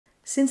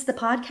Since the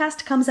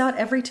podcast comes out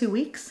every 2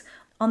 weeks,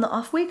 on the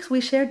off weeks we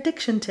share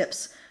diction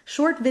tips,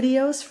 short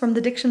videos from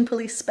the Diction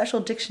Police Special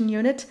Diction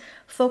Unit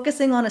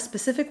focusing on a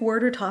specific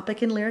word or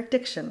topic in lyric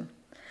diction.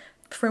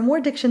 For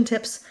more diction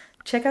tips,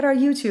 check out our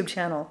YouTube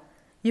channel.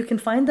 You can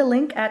find the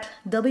link at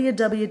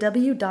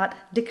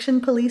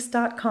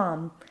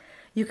www.dictionpolice.com.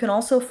 You can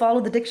also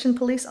follow the Diction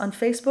Police on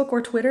Facebook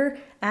or Twitter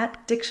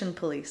at Diction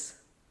Police.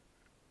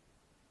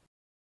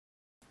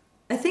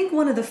 I think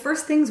one of the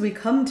first things we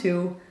come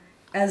to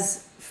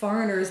as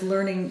foreigners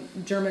learning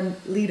German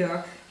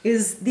Lieder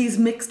is these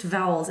mixed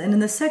vowels. And in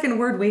the second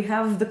word, we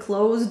have the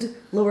closed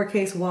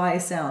lowercase y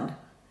sound.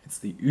 It's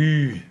the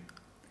Ü,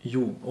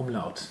 U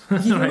umlaut.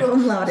 U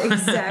umlaut,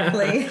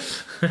 exactly.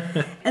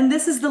 And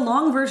this is the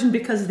long version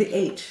because of the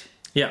H.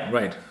 Yeah,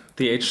 right.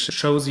 The H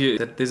shows you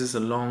that this is a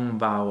long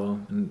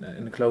vowel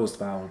and a closed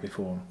vowel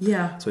before.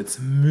 Yeah. So it's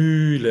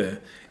Mühle.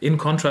 In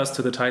contrast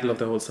to the title of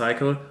the whole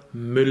cycle,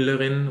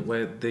 Müllerin,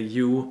 where the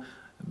U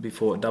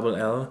before double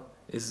L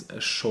is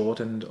a short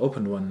and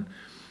open one.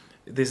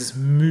 This is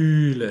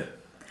Mühle.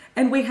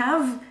 And we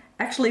have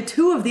actually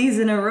 2 of these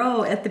in a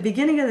row at the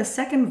beginning of the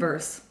second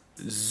verse.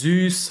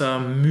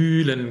 Süßer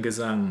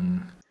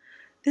Mühlengesang.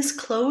 This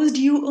closed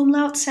U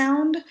umlaut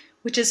sound,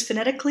 which is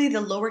phonetically the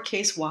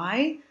lowercase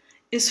y,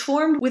 is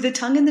formed with the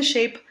tongue in the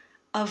shape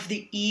of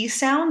the E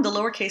sound, the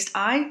lowercase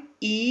I,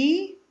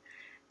 E,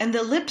 and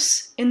the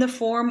lips in the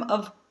form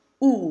of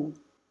U,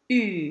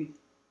 Ü.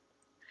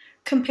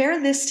 Compare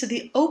this to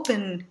the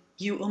open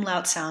U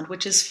umlaut sound,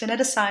 which is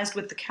phoneticized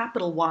with the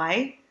capital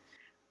Y,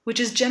 which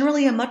is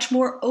generally a much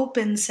more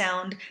open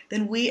sound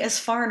than we as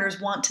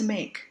foreigners want to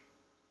make.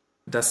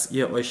 Dass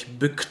ihr euch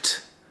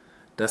bückt,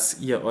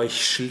 dass ihr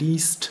euch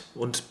schließt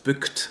und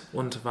bückt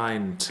und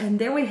weint. And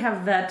there we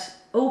have that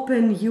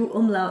open U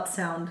umlaut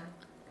sound.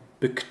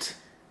 Bückt.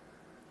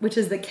 Which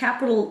is the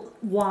capital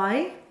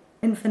Y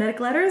in phonetic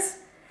letters,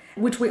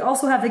 which we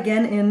also have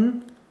again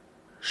in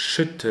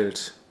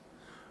schüttelt.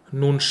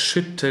 Nun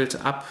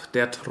schüttelt ab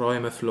der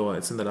Träume Flor.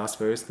 It's in the last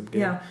verse, the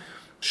beginning. Yeah.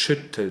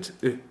 Schüttelt.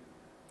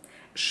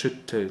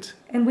 Schüttelt.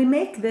 And we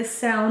make this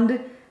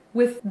sound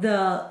with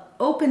the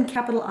open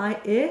capital I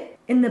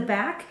in the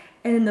back,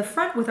 and in the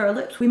front with our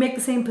lips. We make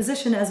the same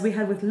position as we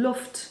had with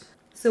Luft.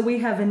 So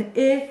we have an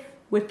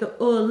with the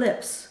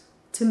lips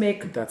to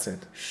make That's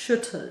it.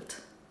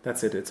 schüttelt.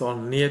 That's it. It's all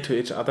near to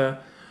each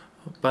other,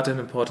 but an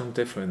important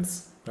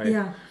difference, right?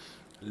 Yeah.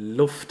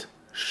 Luft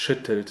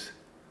schüttelt.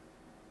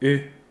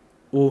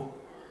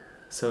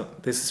 So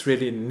this is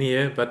really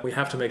near, but we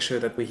have to make sure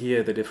that we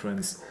hear the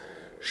difference.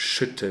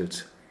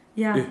 Schüttelt.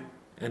 Yeah.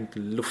 And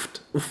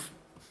Luft. Uff.